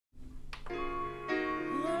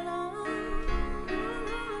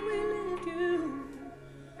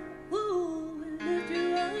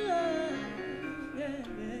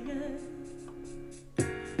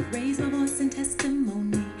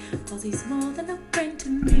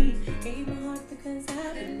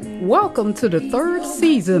Welcome to the third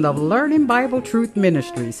season of Learning Bible Truth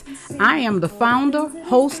Ministries. I am the founder,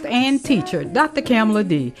 host, and teacher, Dr. Kamala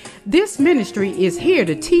D. This ministry is here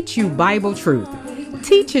to teach you Bible truth.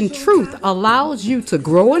 Teaching truth allows you to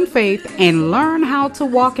grow in faith and learn how to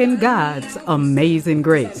walk in God's amazing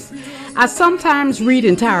grace. I sometimes read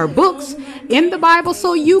entire books in the Bible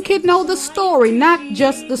so you can know the story, not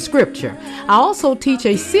just the scripture. I also teach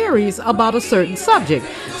a series about a certain subject,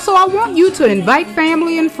 so I want you to invite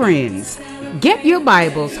family and friends. Get your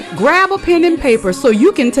Bibles, grab a pen and paper so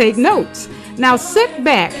you can take notes. Now sit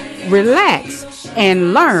back, relax,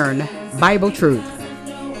 and learn Bible truth.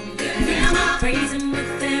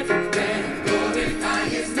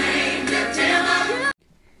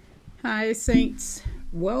 Hi, saints.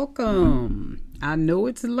 Welcome. I know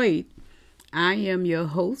it's late. I am your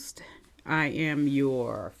host. I am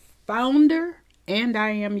your founder, and I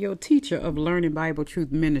am your teacher of Learning Bible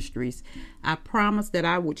Truth Ministries. I promised that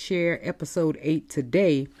I would share episode 8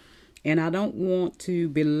 today, and I don't want to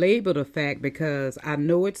belabor the fact because I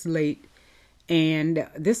know it's late, and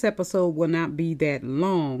this episode will not be that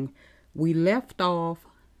long. We left off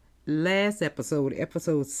last episode,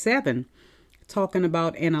 episode 7, talking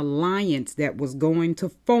about an alliance that was going to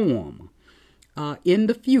form in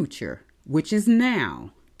the future, which is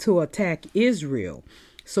now, to attack Israel.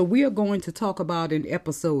 So we are going to talk about in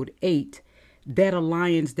episode 8 that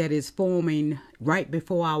alliance that is forming right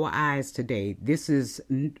before our eyes today. This is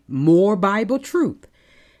more Bible truth.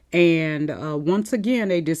 And once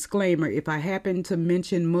again, a disclaimer, if I happen to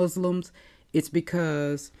mention Muslims, it's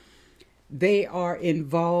because they are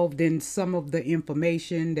involved in some of the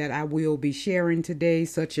information that I will be sharing today,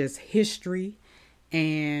 such as history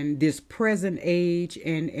and this present age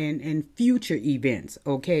and future events,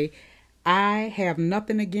 okay? I have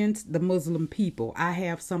nothing against the Muslim people. I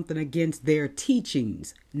have something against their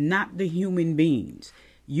teachings, not the human beings.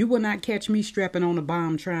 You will not catch me strapping on a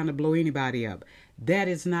bomb trying to blow anybody up. That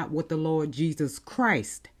is not what the Lord Jesus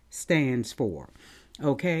Christ stands for,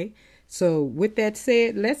 okay? So with that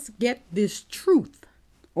said, let's get this truth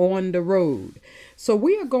on the road. So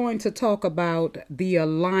we are going to talk about the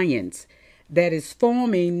alliance that is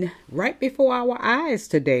forming right before our eyes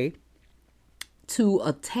today to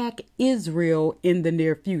attack Israel in the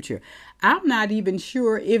near future. I'm not even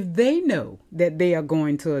sure if they know that they are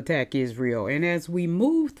going to attack Israel. And as we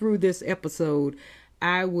move through this episode,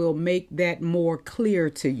 I will make that more clear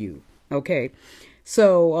to you. Okay.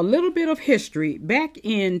 So a little bit of history. Back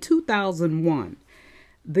in 2001,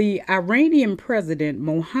 the Iranian president,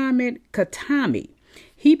 Mohammad Khatami,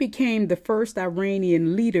 he became the first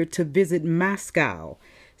Iranian leader to visit Moscow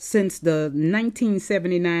since the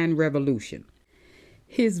 1979 revolution.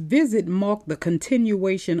 His visit marked the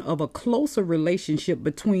continuation of a closer relationship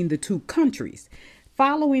between the two countries.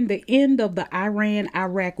 Following the end of the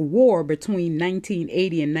Iran-Iraq war between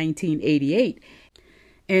 1980 and 1988,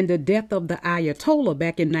 and the death of the Ayatollah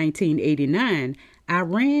back in 1989,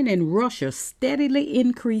 Iran and Russia steadily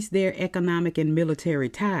increased their economic and military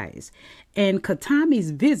ties, and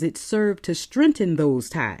Khatami's visit served to strengthen those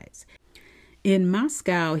ties. In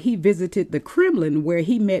Moscow, he visited the Kremlin, where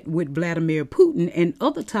he met with Vladimir Putin and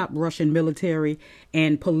other top Russian military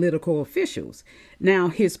and political officials. Now,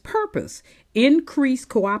 his purpose: increased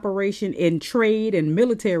cooperation in trade and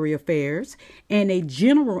military affairs, and a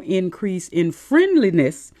general increase in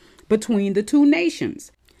friendliness between the two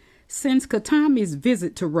nations. Since Khatami's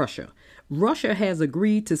visit to Russia, Russia has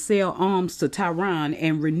agreed to sell arms to Tehran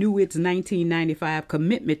and renew its 1995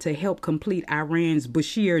 commitment to help complete Iran's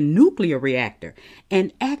Bushehr nuclear reactor,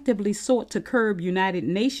 and actively sought to curb United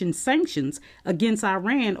Nations sanctions against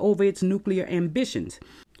Iran over its nuclear ambitions.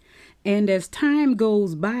 And as time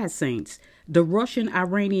goes by, saints, the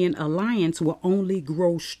Russian-Iranian alliance will only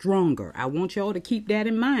grow stronger. I want y'all to keep that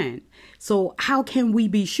in mind. So how can we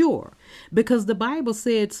be sure? Because the Bible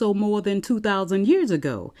said so more than 2,000 years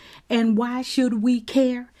ago. And why should we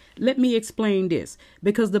care? Let me explain this.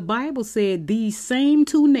 Because the Bible said these same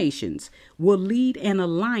two nations will lead an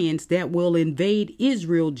alliance that will invade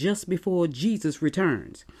Israel just before Jesus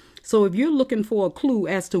returns. So if you're looking for a clue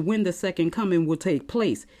as to when the second coming will take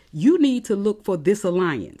place, you need to look for this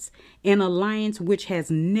alliance, an alliance which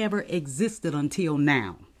has never existed until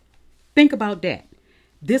now. Think about that.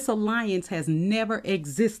 This alliance has never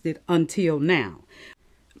existed until now.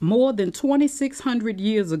 More than 2,600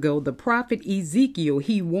 years ago, the prophet Ezekiel,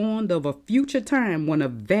 he warned of a future time when a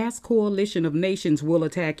vast coalition of nations will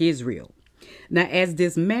attack Israel. Now, as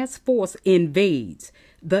this mass force invades,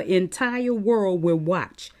 the entire world will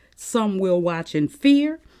watch. Some will watch in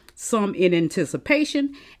fear, some in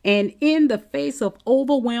anticipation, and in the face of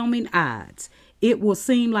overwhelming odds. It will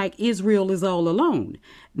seem like Israel is all alone.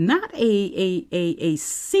 Not a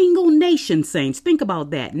single nation, saints. Think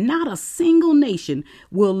about that. Not a single nation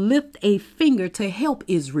will lift a finger to help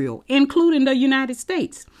Israel, including the United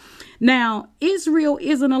States. Now, Israel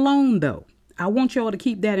isn't alone, though. I want y'all to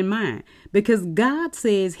keep that in mind, because God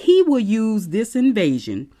says he will use this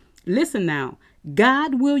invasion. Listen now.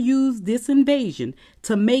 God will use this invasion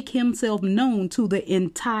to make himself known to the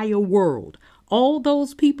entire world. All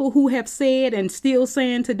those people who have said and still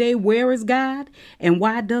saying today, where is God? And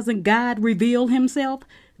why doesn't God reveal himself?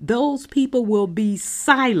 Those people will be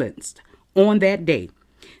silenced on that day.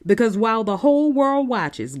 Because while the whole world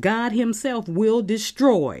watches, God himself will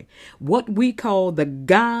destroy what we call the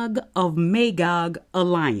Gog of Magog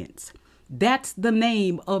alliance. That's the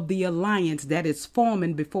name of the alliance that is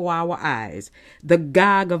forming before our eyes, the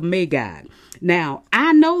Gog of Magog. Now,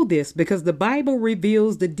 I know this because the Bible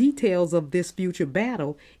reveals the details of this future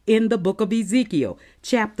battle in the book of Ezekiel,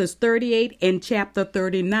 chapters 38 and chapter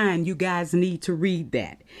 39. You guys need to read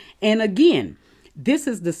that. And again, this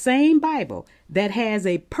is the same Bible that has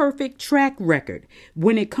a perfect track record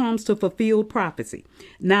when it comes to fulfilled prophecy.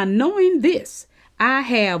 Now, knowing this, I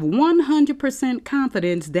have 100%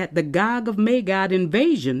 confidence that the Gog of Magog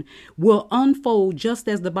invasion will unfold just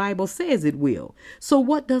as the Bible says it will. So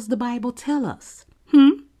what does the Bible tell us?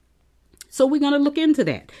 So we're going to look into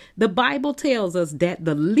that. The Bible tells us that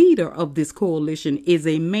the leader of this coalition is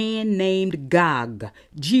a man named Gog,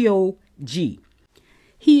 G-O-G.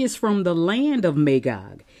 He is from the land of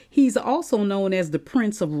Magog. He's also known as the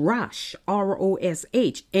Prince of Rosh,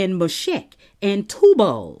 R-O-S-H, and Meshech, and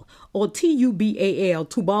Tubal, or T-U-B-A-L,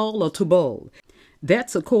 Tubal or Tubal.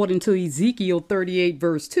 That's according to Ezekiel 38,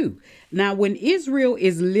 verse 2. Now, when Israel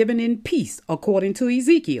is living in peace, according to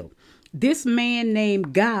Ezekiel, this man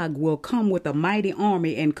named Gog will come with a mighty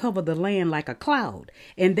army and cover the land like a cloud.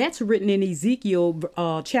 And that's written in Ezekiel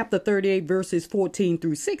chapter 38, verses 14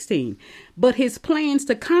 through 16. But his plans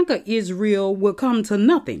to conquer Israel will come to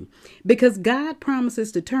nothing, because God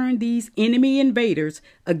promises to turn these enemy invaders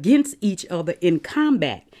against each other in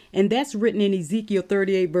combat. And that's written in Ezekiel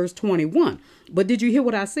 38, verse 21. But did you hear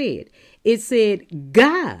what I said? It said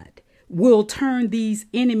God will turn these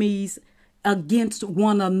enemies against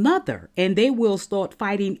one another, and they will start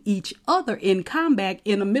fighting each other in combat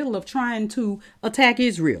in the middle of trying to attack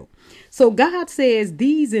Israel. So God says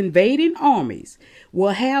these invading armies will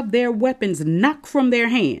have their weapons knocked from their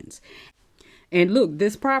hands. And look,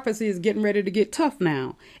 this prophecy is getting ready to get tough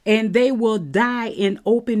now. And they will die in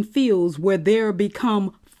open fields where they'll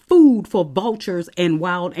become food for vultures and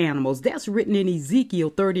wild animals. That's written in Ezekiel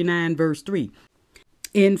 39, verse 3.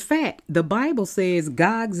 In fact, the Bible says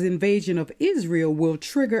Gog's invasion of Israel will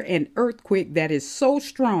trigger an earthquake that is so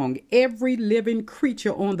strong, every living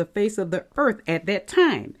creature on the face of the earth at that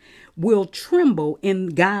time will tremble in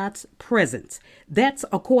God's presence. That's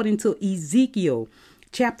according to Ezekiel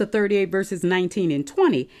chapter 38, verses 19 and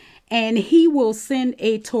 20. And he will send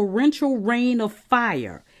a torrential rain of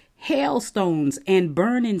fire, hailstones, and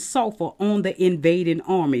burning sulfur on the invading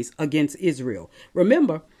armies against Israel.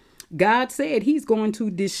 Remember, God said he's going to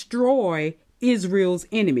destroy Israel's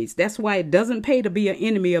enemies. That's why it doesn't pay to be an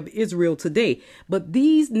enemy of Israel today. But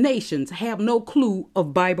these nations have no clue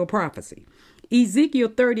of Bible prophecy. Ezekiel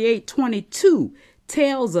 38:22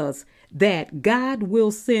 tells us that God will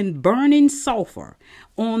send burning sulfur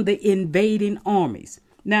on the invading armies.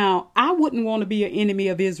 Now, I wouldn't want to be an enemy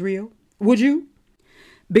of Israel. Would you?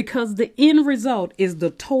 Because the end result is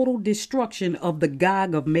the total destruction of the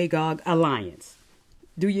Gog of Magog alliance.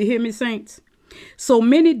 Do you hear me, saints? So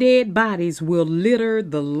many dead bodies will litter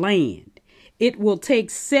the land. It will take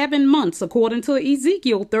 7 months, according to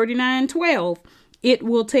Ezekiel 39:12. It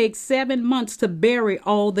will take 7 months to bury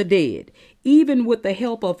all the dead, even with the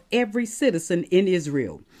help of every citizen in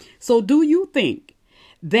Israel. So do you think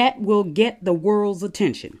that will get the world's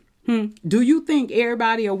attention? Do you think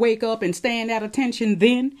everybody will wake up and stand at attention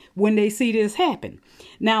then when they see this happen?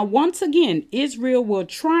 Now, once again, Israel will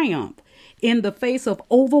triumph in the face of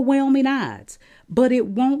overwhelming odds, but it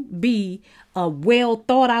won't be a well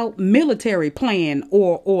thought out military plan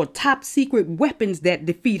or top secret weapons that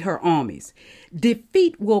defeat her armies.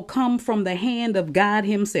 Defeat will come from the hand of God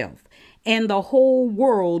himself, and the whole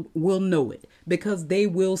world will know it because they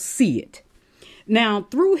will see it. Now,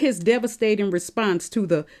 through his devastating response to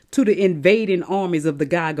the invading armies of the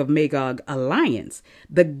Gog of Magog alliance,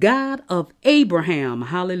 the God of Abraham,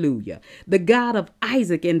 hallelujah, the God of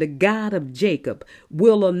Isaac and the God of Jacob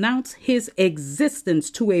will announce his existence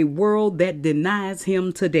to a world that denies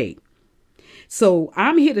him today. So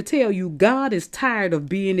I'm here to tell you, God is tired of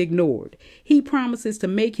being ignored. He promises to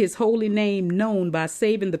make his holy name known by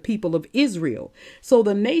saving the people of Israel. So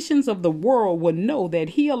the nations of the world will know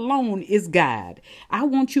that he alone is God. I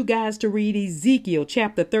want you guys to read Ezekiel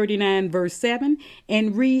chapter 39, verse 7,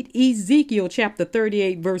 and read Ezekiel chapter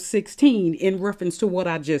 38, verse 16 in reference to what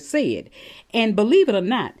I just said. And believe it or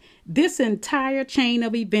not, this entire chain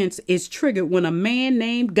of events is triggered when a man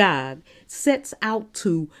named God sets out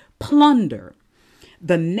to plunder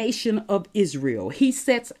the nation of Israel. He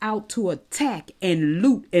sets out to attack and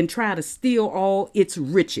loot and try to steal all its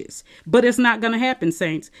riches. But it's not going to happen,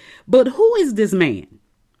 saints. But who is this man?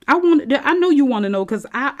 I know you want to know, because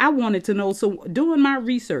I wanted to know. So doing my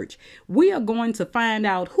research, we are going to find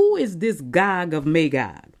out, who is this Gog of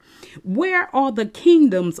Magog? Where are the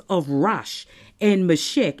kingdoms of Rosh and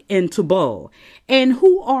Meshech and Tubal? And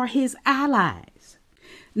who are his allies?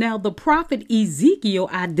 Now, the prophet Ezekiel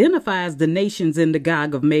identifies the nations in the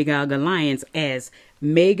Gog of Magog alliance as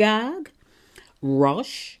Magog,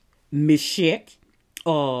 Rosh, Meshech.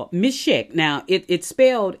 Meshech. Now, it's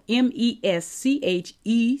spelled Meschech,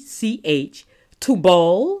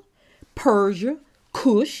 Tubal, Persia,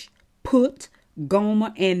 Cush, Put,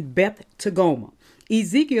 Gomer, and Beth Togarmah.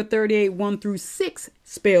 Ezekiel 38, 1 through 6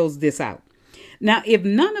 spells this out. Now, if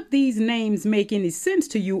none of these names make any sense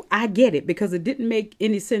to you, I get it, because it didn't make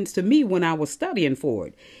any sense to me when I was studying for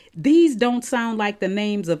it. These don't sound like the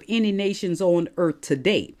names of any nations on earth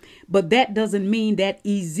today. But that doesn't mean that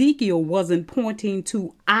Ezekiel wasn't pointing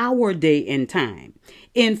to our day and time.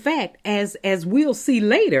 In fact, as we'll see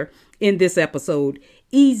later in this episode,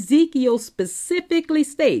 Ezekiel specifically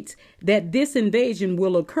states that this invasion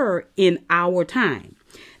will occur in our time.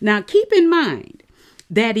 Now, keep in mind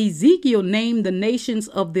that Ezekiel named the nations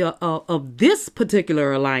of this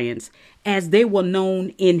particular alliance as they were known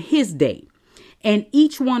in his day. And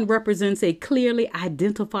each one represents a clearly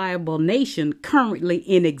identifiable nation currently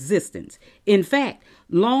in existence. In fact,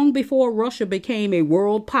 long before Russia became a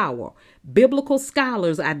world power, biblical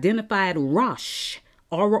scholars identified Rosh,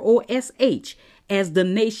 Rosh, as the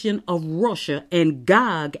nation of Russia and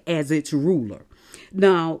Gog as its ruler.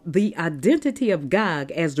 Now, the identity of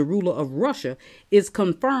Gog as the ruler of Russia is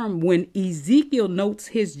confirmed when Ezekiel notes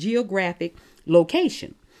his geographic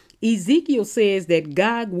location. Ezekiel says that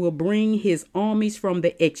Gog will bring his armies from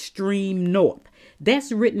the extreme north.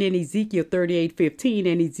 That's written in Ezekiel 38:15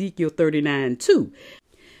 and Ezekiel 39:2.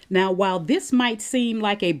 Now, while this might seem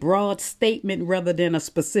like a broad statement rather than a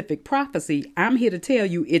specific prophecy, I'm here to tell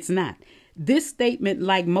you it's not. This statement,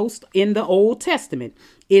 like most in the Old Testament,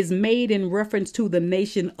 is made in reference to the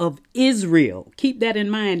nation of Israel. Keep that in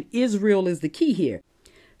mind. Israel is the key here.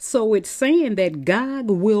 So it's saying that Gog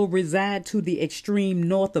will reside to the extreme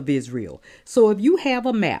north of Israel. So if you have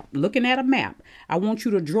a map, looking at a map, I want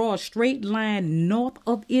you to draw a straight line north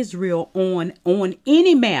of Israel on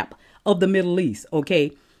any map of the Middle East.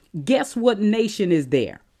 Okay. Guess what nation is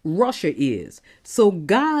there? Russia is. So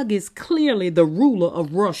Gog is clearly the ruler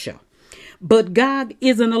of Russia. But Gog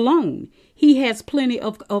isn't alone. He has plenty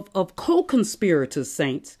of co-conspirators,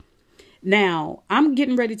 saints. Now, I'm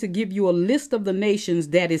getting ready to give you a list of the nations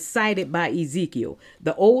that is cited by Ezekiel.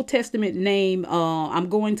 The Old Testament name, I'm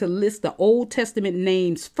going to list the Old Testament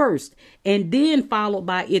names first, and then followed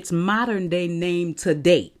by its modern day name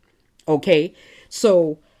today. Okay,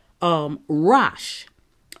 so Rosh,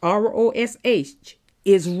 Rosh,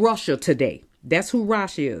 is Russia today. That's who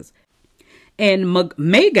Rosh is. And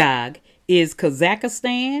Magog is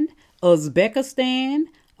Kazakhstan, Uzbekistan,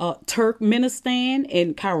 Turkmenistan,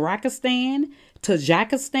 and Kyrgyzstan,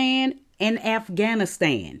 Tajikistan, and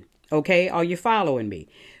Afghanistan. Okay, are you following me?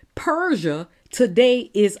 Persia today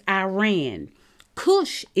is Iran.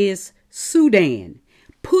 Cush is Sudan.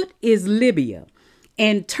 Put is Libya.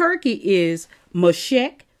 And Turkey is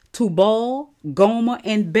Meshech, Tubal, Gomer,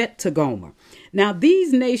 and Beth Togarmah. Now,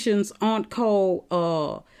 these nations aren't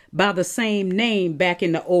called by the same name back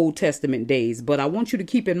in the Old Testament days, but I want you to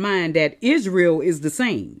keep in mind that Israel is the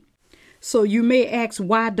same. So you may ask,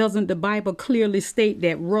 why doesn't the Bible clearly state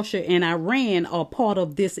that Russia and Iran are part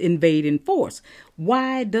of this invading force?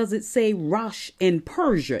 Why does it say Rosh and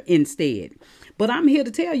Persia instead? But I'm here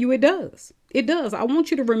to tell you it does. It does. I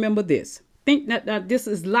want you to remember this. Think that this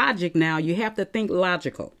is logic now. You have to think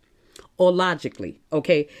logical. Or logically,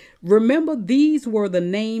 okay? Remember, these were the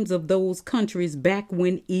names of those countries back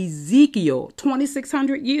when Ezekiel,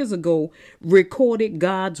 2,600 years ago, recorded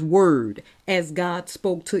God's word as God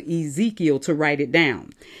spoke to Ezekiel to write it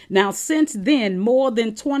down. Now, since then, more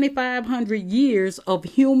than 2,500 years of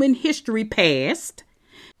human history passed,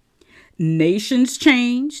 nations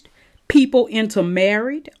changed, People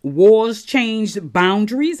intermarried, wars changed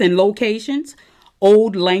boundaries and locations,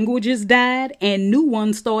 old languages died, and new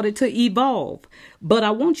ones started to evolve. But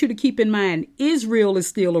I want you to keep in mind, Israel is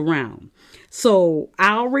still around. So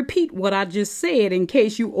I'll repeat what I just said in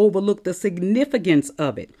case you overlook the significance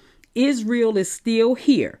of it. Israel is still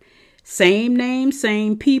here. Same name,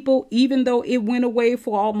 same people, even though it went away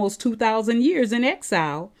for almost 2,000 years in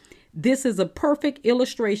exile. This is a perfect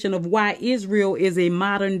illustration of why Israel is a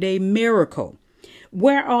modern day miracle.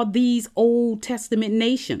 Where are these Old Testament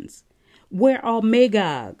nations? Where are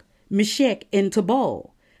Magog, Meshech, and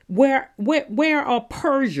Tubal? Where are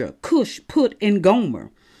Persia, Cush, Put, and Gomer?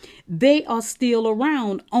 They are still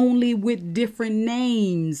around, only with different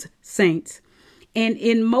names, saints. And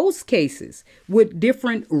in most cases, with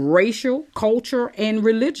different racial, culture, and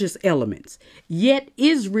religious elements. Yet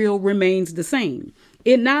Israel remains the same.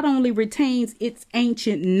 It not only retains its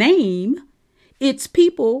ancient name, its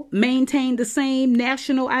people maintain the same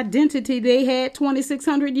national identity they had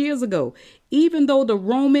 2,600 years ago. Even though the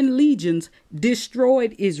Roman legions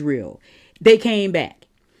destroyed Israel, they came back.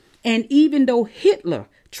 And even though Hitler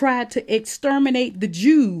tried to exterminate the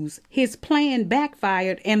Jews, his plan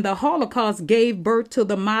backfired, and the Holocaust gave birth to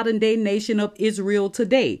the modern day nation of Israel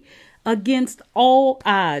today. Against all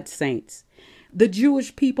odds, saints, the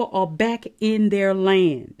Jewish people are back in their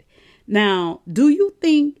land. Now, do you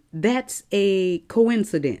think that's a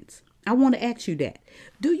coincidence? I want to ask you that.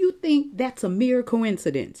 Do you think that's a mere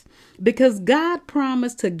coincidence? Because God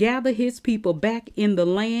promised to gather his people back in the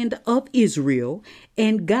land of Israel,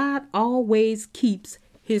 and God always keeps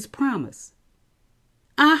his promise.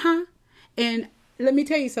 And let me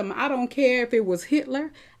tell you something. I don't care if it was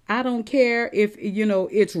Hitler. I don't care if,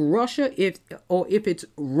 it's Russia, if it's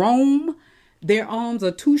Rome. Their arms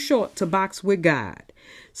are too short to box with God.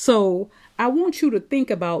 So I want you to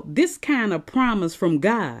think about this kind of promise from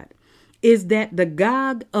God is that the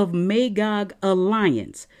Gog of Magog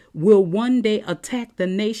alliance will one day attack the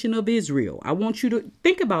nation of Israel. I want you to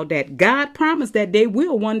think about that. God promised that they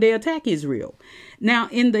will one day attack Israel. Now,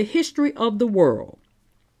 in the history of the world,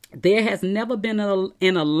 there has never been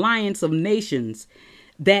an alliance of nations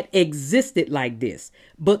that existed like this.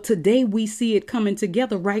 But today we see it coming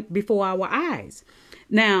together right before our eyes.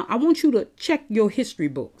 Now, I want you to check your history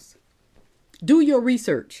books. Do your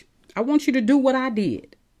research. I want you to do what I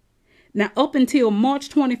did. Now, up until March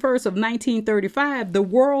 21st of 1935, the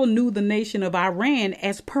world knew the nation of Iran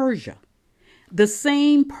as Persia. The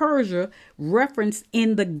same Persia referenced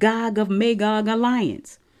in the Gog of Magog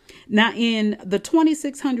alliance. Now, in the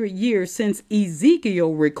 2,600 years since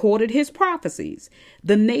Ezekiel recorded his prophecies,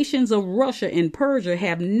 the nations of Russia and Persia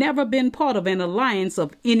have never been part of an alliance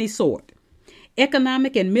of any sort.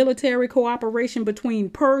 Economic and military cooperation between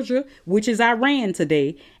Persia, which is Iran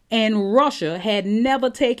today, and Russia had never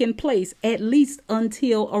taken place, at least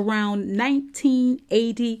until around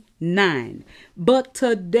 1989. But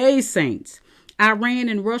today, saints, Iran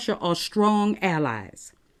and Russia are strong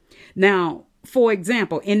allies. Now, for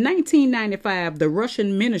example, in 1995, the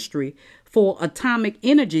Russian Ministry for Atomic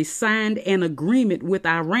Energy signed an agreement with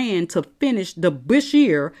Iran to finish the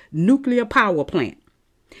Bushehr nuclear power plant.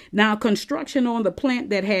 Now, construction on the plant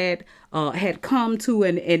that had come to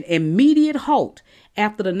an immediate halt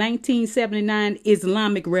after the 1979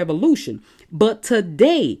 Islamic Revolution. But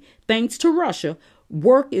today, thanks to Russia,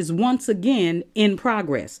 work is once again in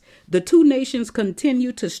progress. The two nations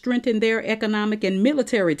continue to strengthen their economic and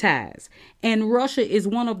military ties, and Russia is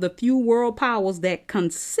one of the few world powers that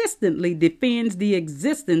consistently defends the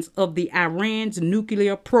existence of the Iran's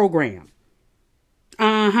nuclear program.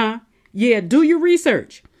 Yeah, do your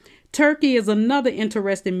research. Turkey is another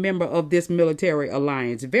interesting member of this military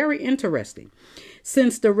alliance. Very interesting.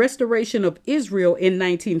 Since the restoration of Israel in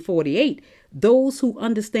 1948, those who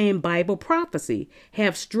understand Bible prophecy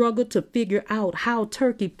have struggled to figure out how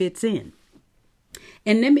Turkey fits in.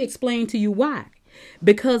 And let me explain to you why.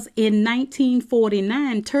 Because in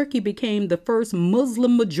 1949, Turkey became the first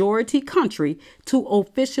Muslim majority country to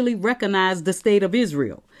officially recognize the state of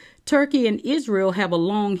Israel. Turkey and Israel have a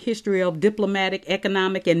long history of diplomatic,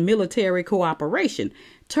 economic, and military cooperation.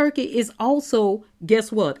 Turkey is also,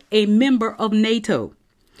 guess what, a member of NATO.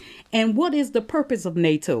 And what is the purpose of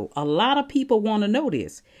NATO? A lot of people want to know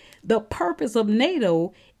this. The purpose of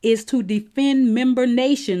NATO is to defend member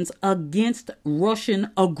nations against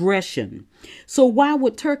Russian aggression. So why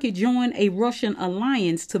would Turkey join a Russian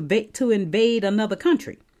alliance to invade another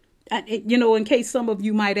country? In case some of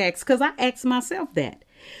you might ask, because I asked myself that.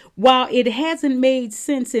 While it hasn't made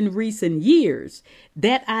sense in recent years,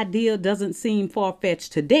 that idea doesn't seem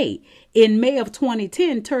far-fetched today. In May of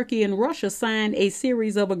 2010, Turkey and Russia signed a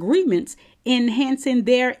series of agreements enhancing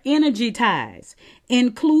their energy ties,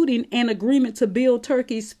 including an agreement to build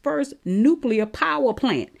Turkey's first nuclear power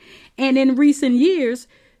plant. And in recent years,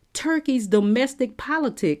 Turkey's domestic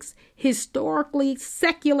politics, historically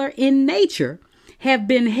secular in nature, have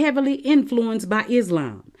been heavily influenced by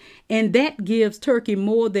Islam. And that gives Turkey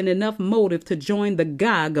more than enough motive to join the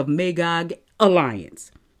Gog of Magog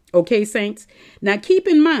alliance. Okay, saints? Now keep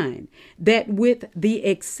in mind that with the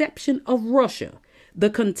exception of Russia, the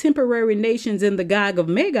contemporary nations in the Gog of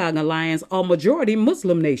Magog alliance are majority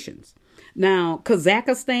Muslim nations. Now,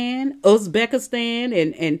 Kazakhstan, Uzbekistan,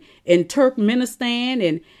 and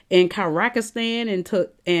Turkmenistan, and Kyrgyzstan, and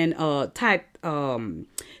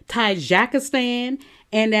Tajikistan,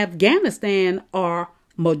 and Afghanistan are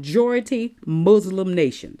majority Muslim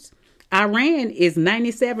nations. Iran is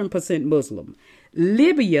 97% Muslim.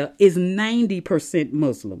 Libya is 90%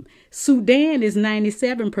 Muslim. Sudan is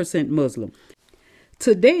 97% Muslim.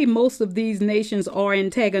 Today, most of these nations are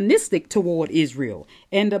antagonistic toward Israel,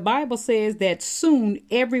 and the Bible says that soon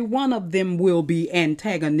every one of them will be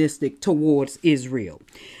antagonistic towards Israel.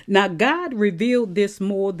 Now, God revealed this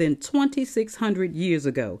more than 2,600 years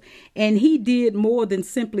ago, and he did more than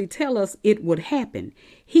simply tell us it would happen.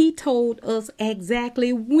 He told us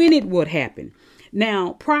exactly when it would happen.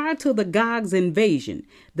 Now, prior to the Gog's invasion,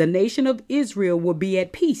 the nation of Israel would be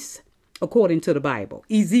at peace. According to the Bible,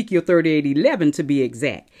 Ezekiel 38:11 to be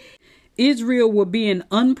exact. Israel will be an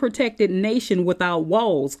unprotected nation without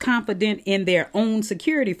walls, confident in their own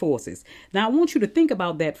security forces. Now, I want you to think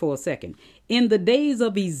about that for a second. In the days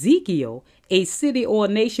of Ezekiel, a city or a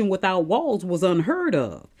nation without walls was unheard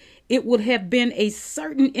of. It would have been a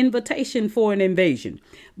certain invitation for an invasion.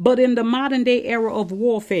 But in the modern day era of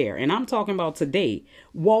warfare, and I'm talking about today,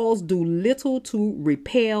 walls do little to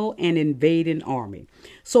repel an invading army.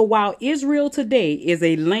 So while Israel today is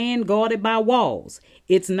a land guarded by walls,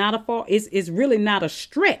 it's really not a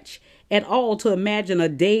stretch at all to imagine a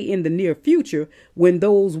day in the near future when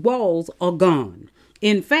those walls are gone.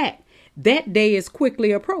 In fact, that day is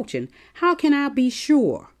quickly approaching. How can I be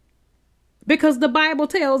sure? Because the Bible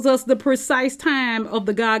tells us the precise time of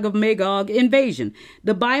the Gog of Magog invasion.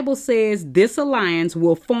 The Bible says this alliance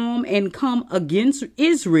will form and come against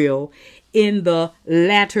Israel in the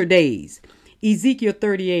latter days. Ezekiel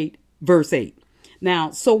 38, verse 8. Now,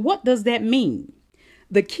 so what does that mean?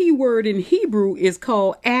 The key word in Hebrew is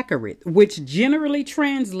called akarit, which generally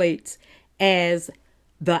translates as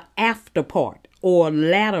the after part, or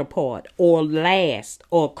latter part, or last,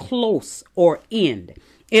 or close, or end.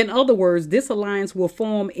 In other words, this alliance will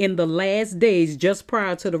form in the last days just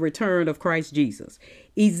prior to the return of Christ Jesus.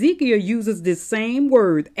 Ezekiel uses this same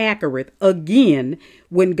word, akarit, again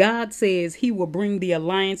when God says he will bring the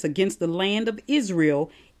alliance against the land of Israel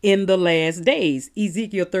in the last days.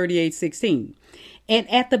 Ezekiel 38:16. And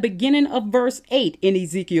at the beginning of verse 8 in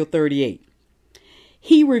Ezekiel 38,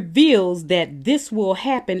 he reveals that this will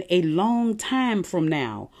happen a long time from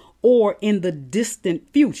now, or in the distant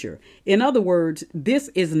future. In other words, this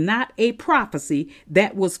is not a prophecy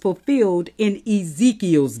that was fulfilled in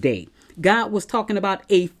Ezekiel's day. God was talking about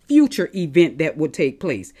a future event that would take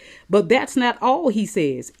place. But that's not all he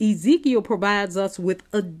says. Ezekiel provides us with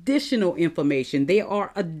additional information. There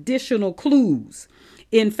are additional clues.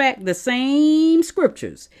 In fact, the same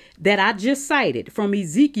scriptures that I just cited from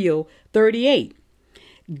Ezekiel 38,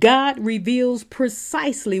 God reveals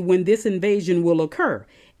precisely when this invasion will occur.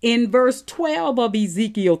 In verse 12 of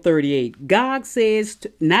Ezekiel 38, God says,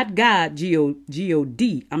 not God,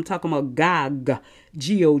 G-O-D, I'm talking about Gog,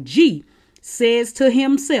 G-O-G, says to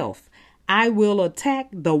himself, I will attack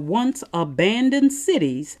the once abandoned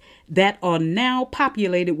cities that are now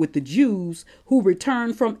populated with the Jews who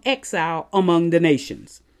returned from exile among the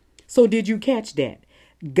nations. So did you catch that?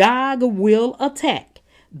 Gog will attack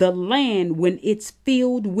the land when it's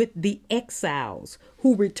filled with the exiles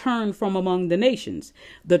who return from among the nations.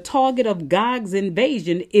 The target of Gog's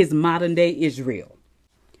invasion is modern day Israel.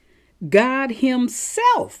 God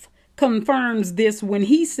himself confirms this when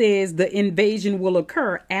he says the invasion will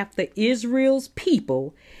occur after Israel's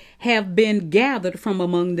people have been gathered from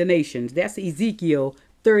among the nations. That's Ezekiel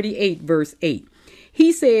 38, verse 8.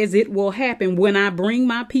 He says it will happen when I bring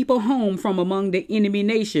my people home from among the enemy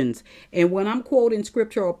nations. And when I'm quoting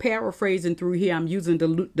scripture or paraphrasing through here, I'm using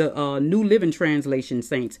the New Living Translation,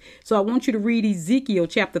 saints. So I want you to read Ezekiel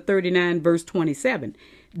chapter 39, verse 27.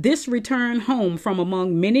 This return home from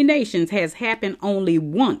among many nations has happened only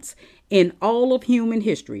once, in all of human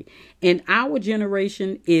history. And our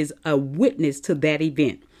generation is a witness to that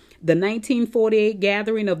event. The 1948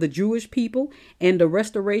 gathering of the Jewish people and the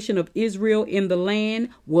restoration of Israel in the land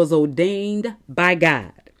was ordained by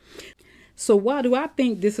God. So why do I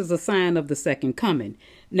think this is a sign of the second coming?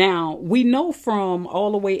 Now, we know from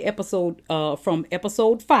all the way from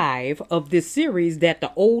episode 5 of this series that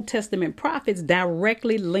the Old Testament prophets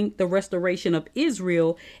directly linked the restoration of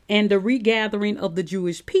Israel and the regathering of the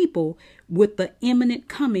Jewish people with the imminent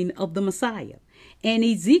coming of the Messiah. And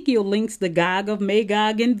Ezekiel links the Gog of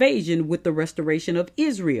Magog invasion with the restoration of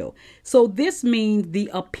Israel. So this means the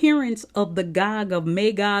appearance of the Gog of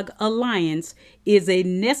Magog alliance is a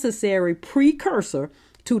necessary precursor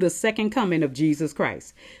to the second coming of Jesus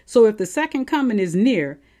Christ. So if the second coming is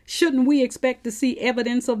near, shouldn't we expect to see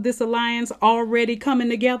evidence of this alliance already coming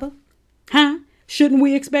together? Shouldn't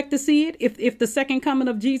we expect to see it if the second coming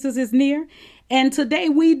of Jesus is near? And today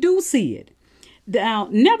we do see it. Now,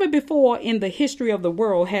 never before in the history of the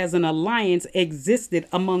world has an alliance existed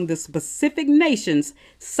among the specific nations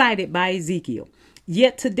cited by Ezekiel.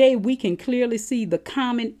 Yet today we can clearly see the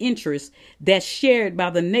common interest that's shared by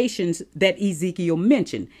the nations that Ezekiel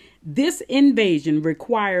mentioned. This invasion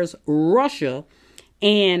requires Russia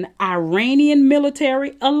and Iranian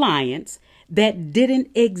military alliance that didn't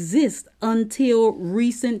exist until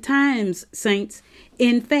recent times, saints.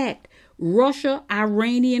 In fact,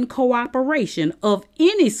 Russia-Iranian cooperation of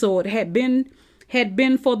any sort had been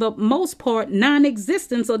for the most part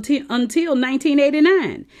non-existent until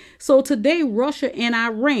 1989. So today, Russia and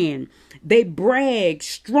Iran, they brag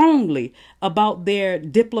strongly about their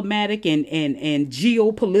diplomatic and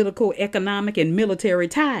geopolitical, economic, and military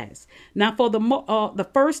ties. Now, for the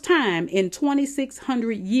first time in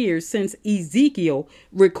 2,600 years since Ezekiel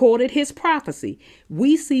recorded his prophecy,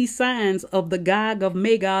 we see signs of the Gog of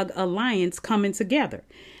Magog alliance coming together.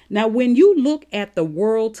 Now, when you look at the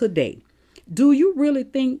world today, do you really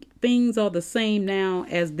think things are the same now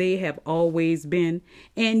as they have always been?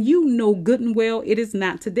 And you know good and well it is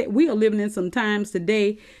not today. We are living in some times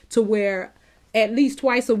today to where at least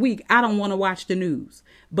twice a week I don't want to watch the news.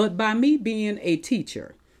 But by me being a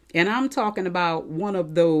teacher, and I'm talking about one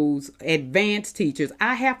of those advanced teachers,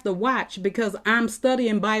 I have to watch because I'm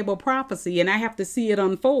studying Bible prophecy and I have to see it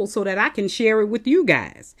unfold so that I can share it with you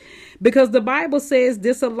guys. Because the Bible says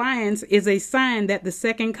this alliance is a sign that the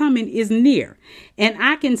second coming is near. And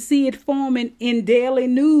I can see it forming in daily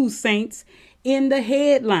news, saints, in the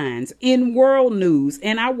headlines, in world news.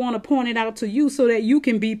 And I want to point it out to you so that you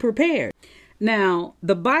can be prepared. Now,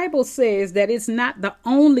 the Bible says that it's not the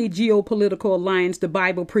only geopolitical alliance the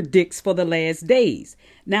Bible predicts for the last days.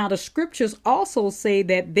 Now, the scriptures also say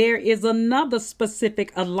that there is another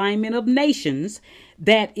specific alignment of nations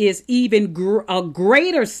that is even a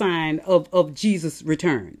greater sign of Jesus'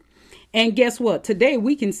 return. And guess what? Today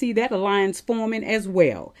we can see that alliance forming as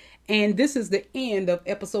well. And this is the end of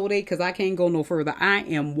episode 8 because I can't go no further. I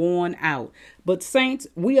am worn out. But saints,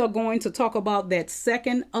 we are going to talk about that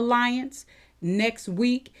second alliance next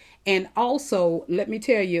week. And also, let me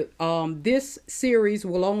tell you, this series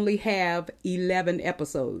will only have 11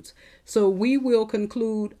 episodes. So we will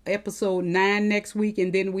conclude episode 9 next week,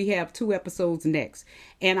 and then we have 2 episodes next.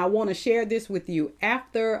 And I want to share this with you.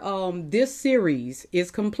 After this series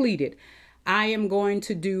is completed, I am going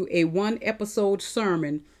to do a 1-episode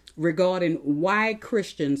sermon regarding why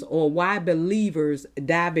Christians or why believers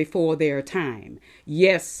die before their time.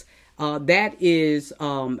 Yes, that is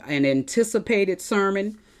an anticipated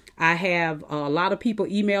sermon. I have a lot of people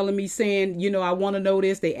emailing me saying, I want to know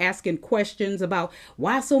this. They asking questions about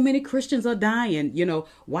why so many Christians are dying.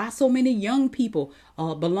 Why so many young people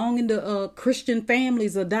belonging to Christian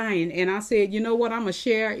families are dying. And I said, you know what? I'm going to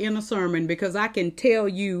share in a sermon because I can tell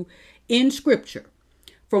you in scripture,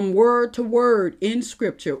 from word to word in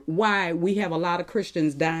scripture, why we have a lot of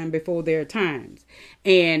Christians dying before their times.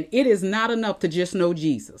 And it is not enough to just know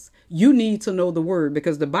Jesus. You need to know the word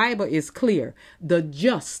because the Bible is clear. The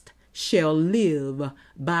just shall live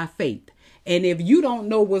by faith. And if you don't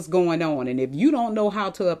know what's going on, and if you don't know how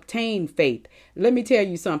to obtain faith, let me tell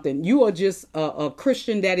you something. You are just a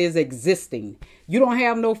Christian that is existing. You don't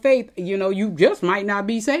have no faith. You just might not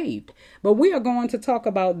be saved. But we are going to talk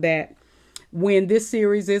about that when this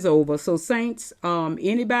series is over. So saints,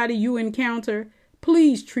 anybody you encounter,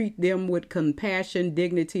 please treat them with compassion,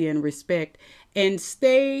 dignity, and respect, and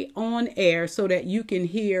stay on air so that you can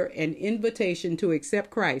hear an invitation to accept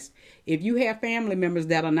Christ. If you have family members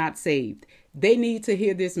that are not saved, they need to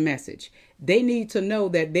hear this message. They need to know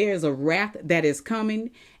that there's a wrath that is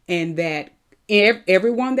coming and that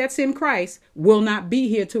Everyone that's in Christ will not be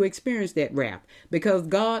here to experience that wrath, because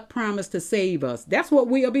God promised to save us. That's what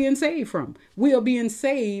we are being saved from. We are being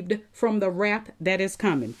saved from the wrath that is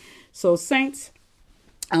coming. So, saints,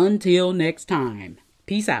 until next time,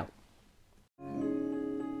 peace out.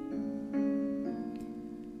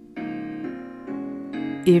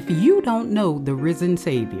 If you don't know the risen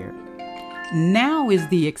Savior, now is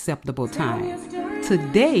the acceptable time.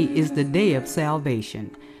 Today is the day of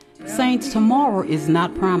salvation. Saints, tomorrow is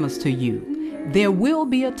not promised to you. There will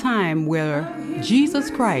be a time where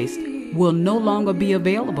Jesus Christ will no longer be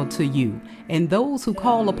available to you, and those who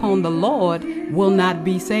call upon the Lord will not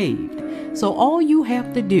be saved. So all you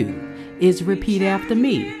have to do is repeat after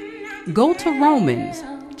me. Go to Romans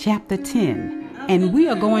chapter 10, and we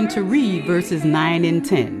are going to read verses 9 and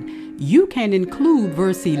 10. You can include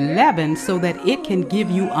verse 11 so that it can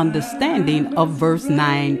give you understanding of verse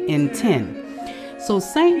 9 and 10. So,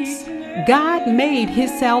 saints, God made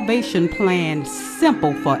his salvation plan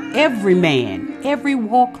simple for every man, every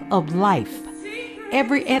walk of life,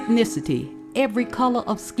 every ethnicity, every color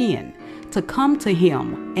of skin, to come to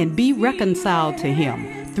him and be reconciled to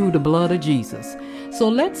him through the blood of Jesus. So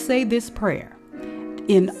let's say this prayer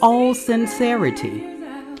in all sincerity.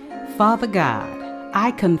 Father God,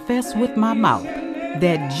 I confess with my mouth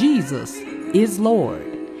that Jesus is Lord,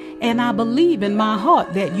 and I believe in my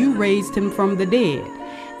heart that you raised him from the dead.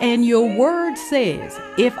 And your word says,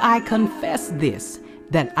 if I confess this,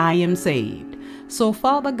 that I am saved. So,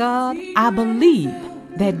 Father God, I believe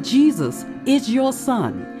that Jesus is your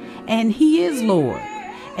Son, and he is Lord.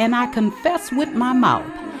 And I confess with my mouth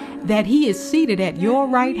that he is seated at your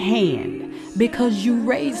right hand because you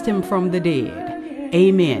raised him from the dead.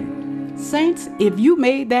 Amen. Saints, if you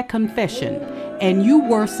made that confession and you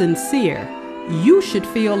were sincere, you should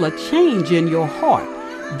feel a change in your heart.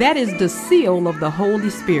 That is the seal of the Holy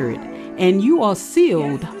Spirit, and you are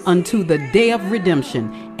sealed unto the day of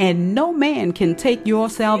redemption, and no man can take your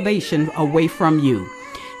salvation away from you.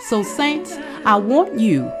 So, saints, I want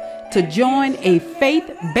you to join a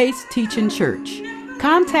faith-based teaching church.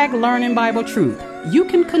 Contact Learning Bible Truth. You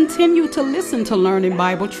can continue to listen to Learning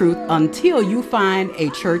Bible Truth until you find a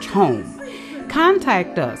church home.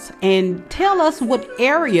 Contact us and tell us what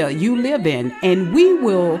area you live in, and we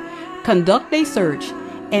will conduct a search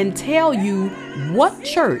and tell you what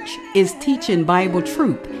church is teaching Bible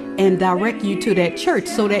truth and direct you to that church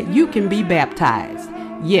so that you can be baptized.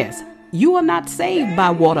 Yes, you are not saved by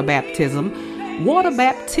water baptism. Water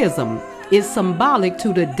baptism is symbolic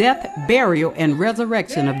to the death, burial, and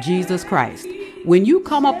resurrection of Jesus Christ. When you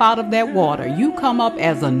come up out of that water, you come up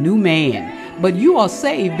as a new man, but you are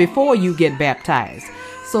saved before you get baptized.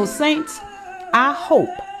 So, saints, I hope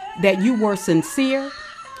that you were sincere.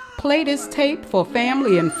 Play this tape for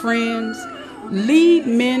family and friends. Lead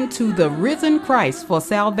men to the risen Christ for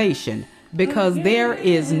salvation, because there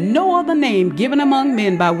is no other name given among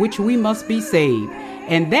men by which we must be saved,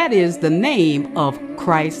 and that is the name of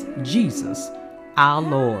Christ Jesus, our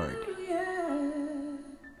Lord.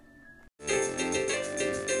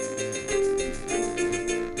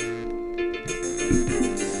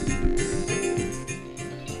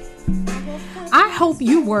 I hope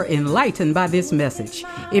you were enlightened by this message.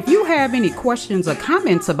 If you have any questions or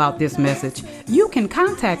comments about this message, you can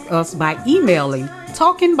contact us by emailing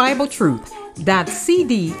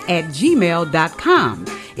talkingbibletruth.cd@gmail.com.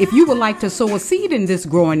 If you would like to sow a seed in this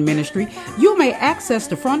growing ministry, you may access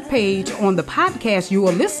the front page on the podcast you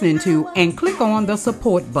are listening to and click on the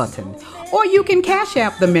support button. Or you can cash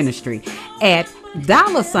app the ministry at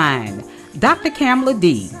 $ Dr. Kamla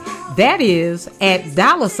D. That is at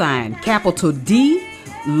 $ capital D,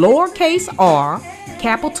 lowercase r,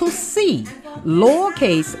 capital C,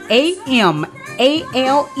 lowercase AMALE,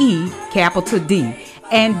 capital D,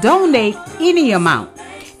 and donate any amount.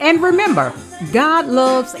 And remember, God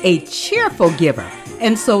loves a cheerful giver,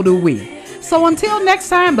 and so do we. So until next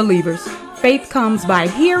time, believers, faith comes by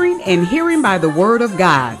hearing, and hearing by the word of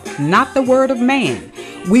God, not the word of man.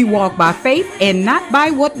 We walk by faith and not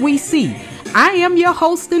by what we see. I am your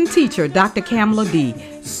host and teacher, Dr. Kamla D.,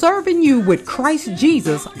 serving you with Christ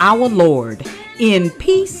Jesus, our Lord, in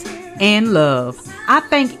peace and love. I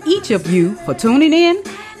thank each of you for tuning in,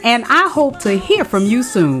 and I hope to hear from you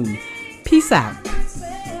soon. Peace out.